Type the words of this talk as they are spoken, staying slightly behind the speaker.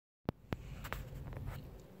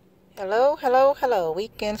Hello, hello, hello.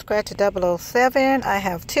 Weekend Scratch 007. I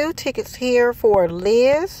have 2 tickets here for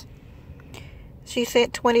Liz. She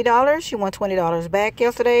sent $20. She won $20 back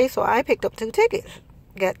yesterday, so I picked up 2 tickets.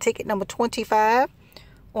 Got ticket number 25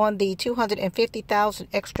 on the 250,000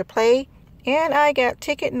 extra play, and I got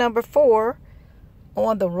ticket number 4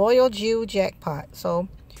 on the Royal Jew jackpot. So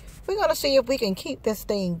we're going to see if we can keep this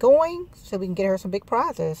thing going so we can get her some big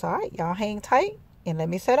prizes. All right, y'all hang tight and let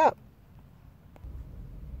me set up.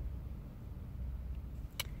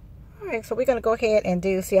 Alright, so we're going to go ahead and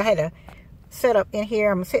I had to set up in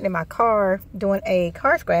here. I'm sitting in my car doing a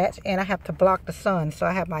car scratch, and I have to block the sun. So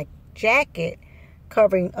I have my jacket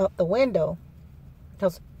covering up the window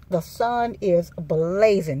because the sun is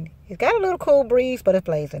blazing. It's got a little cool breeze, but it's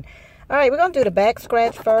blazing. Alright, we're going to do the back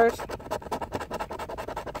scratch first.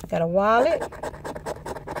 Got a wallet,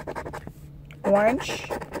 orange,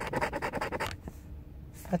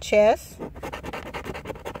 a chest,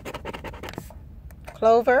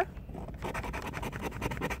 clover,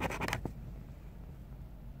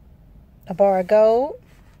 a bar of gold,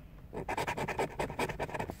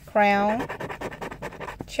 crown,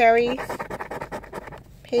 cherries,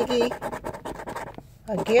 piggy,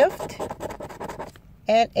 a gift,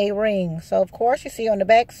 and a ring. So, of course, you see on the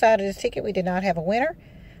back side of this ticket, we did not have a winner.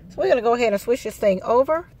 So, we're going to go ahead and switch this thing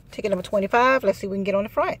over. Ticket number 25. Let's see if we can get on the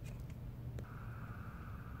front.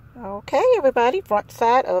 Okay, everybody. Front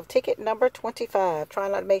side of ticket number 25.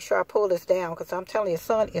 Trying not to make sure I pull this down because I'm telling you, the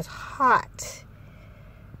sun is hot.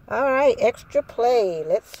 Alright, extra play.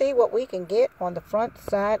 Let's see what we can get on the front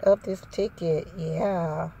side of this ticket.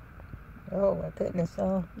 Yeah. Oh, my goodness.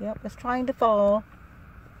 Oh, yep, it's trying to fall.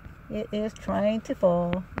 It is trying to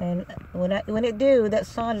fall. And when it do, that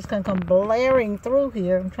sun is going to come blaring through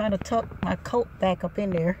here. I'm trying to tuck my coat back up in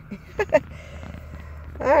there.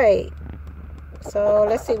 Alright. So,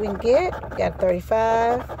 let's see what we can get. We got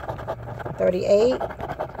 35, 38,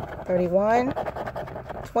 31,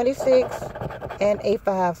 26, and a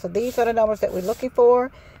 5. So these are the numbers that we're looking for.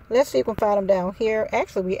 Let's see if we can find them down here.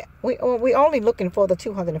 Actually, we're only looking for the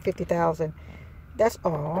 250,000. That's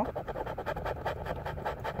all.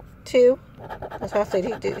 2. That's why I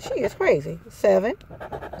said she is crazy. 7.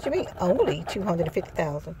 She mean only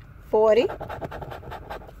 250,000. 40.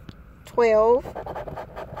 12.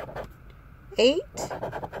 8.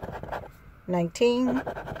 19.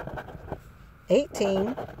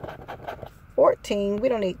 18. 14. We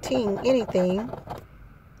don't need anything.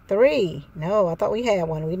 3. No, I thought we had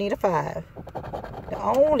one. We need a 5. The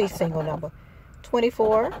only single number.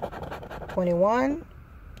 24. 21.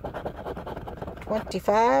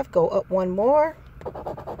 25. Go up one more.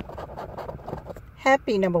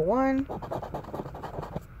 Happy number 1.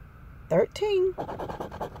 13.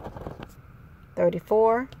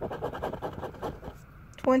 34.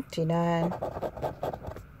 29.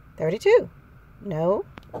 32. No.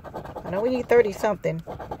 I know we need 30 something.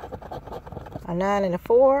 A 9 and a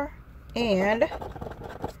 4. And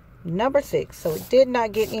number 6. So we did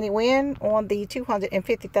not get any win on the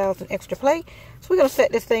 250,000 extra play. So we're going to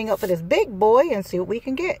set this thing up for this big boy and see what we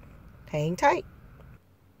can get. Hang tight.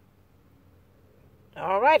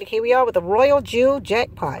 Alright, here we are with the Royal Jew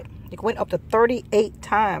jackpot. It went up to 38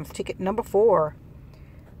 times. Ticket number 4.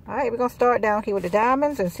 Alright, we're going to start down here with the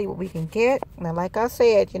diamonds and see what we can get. Now, like I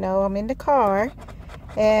said, you know, I'm in the car.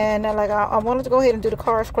 And I wanted to go ahead and do the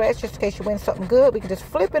car scratch just in case you win something good. We can just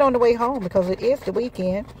flip it on the way home because it is the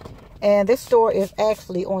weekend. And this store is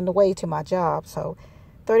actually on the way to my job. So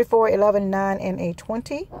 34, 11, 9, and a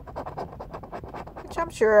 20. Which I'm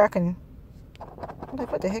sure I can.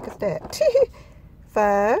 Like, what the heck is that?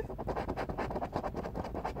 5.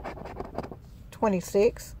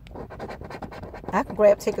 26. I can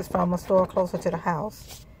grab tickets from a store closer to the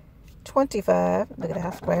house. 25. Look at that. I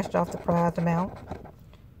scratched off the prize amount.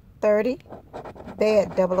 30.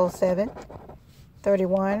 Bad 007.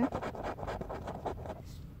 31.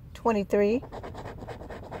 23.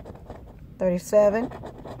 37.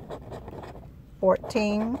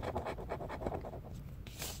 14.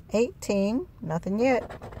 18. Nothing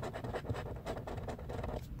yet.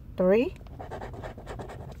 3.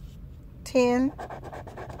 10.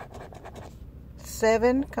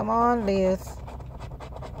 7. Come on, Liz.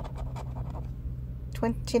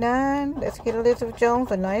 29. Let's get Elizabeth Jones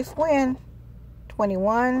a nice win.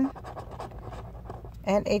 21.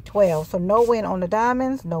 And a 12. So no win on the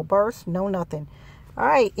diamonds. No burst. No nothing.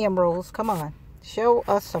 Alright, emeralds. Come on. Show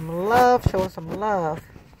us some love. Show us some love.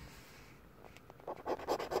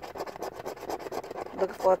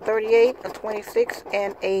 Looking for a 38, a 26,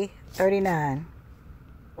 and a 39.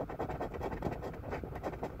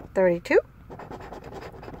 32.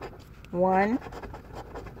 1.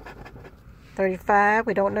 35.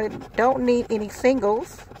 We don't need any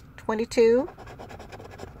singles. 22.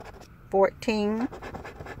 14.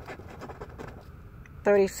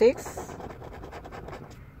 36.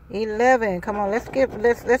 11. Come on, let's give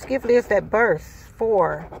Liz that burst.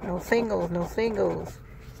 4. No singles, no singles.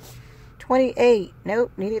 28.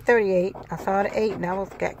 Nope, needed 38. I saw the 8 and I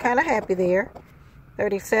got kind of happy there.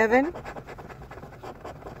 37.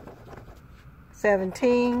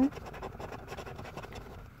 17.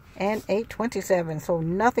 And 827. So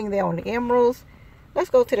nothing there on the emeralds.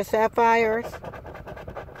 Let's go to the sapphires.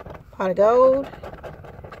 Pot of gold.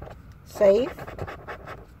 Safe.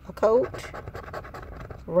 A coat.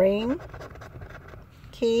 Ring.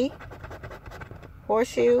 Key.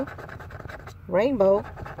 Horseshoe. Rainbow.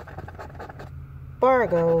 Bar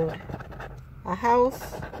gold. A house.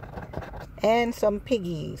 And some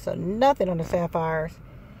piggies. So nothing on the sapphires.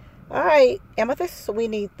 Alright, amethyst. So we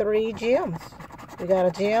need 3 gems. We got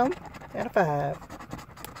a gem and a 5.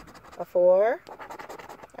 A 4.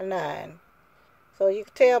 A 9. So you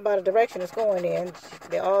can tell by the direction it's going in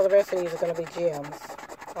that all the rest of these are going to be gems.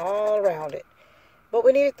 All around it. But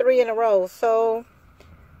we needed 3 in a row. So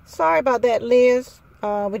sorry about that, Liz.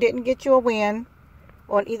 We didn't get you a win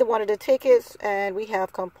on either one of the tickets. And we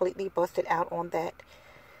have completely busted out on that.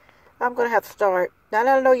 I'm going to have to start. Now,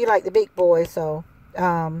 I know you like the big boys, so...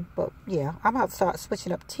 but yeah, I'm going to start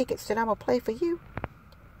switching up tickets that I'm going to play for you.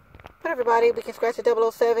 But everybody, we can scratch the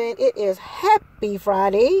 007. It is Happy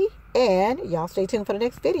Friday. And y'all stay tuned for the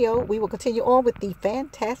next video. We will continue on with the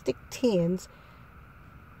Fantastic Tens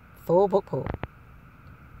full book pull.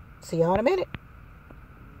 See y'all in a minute.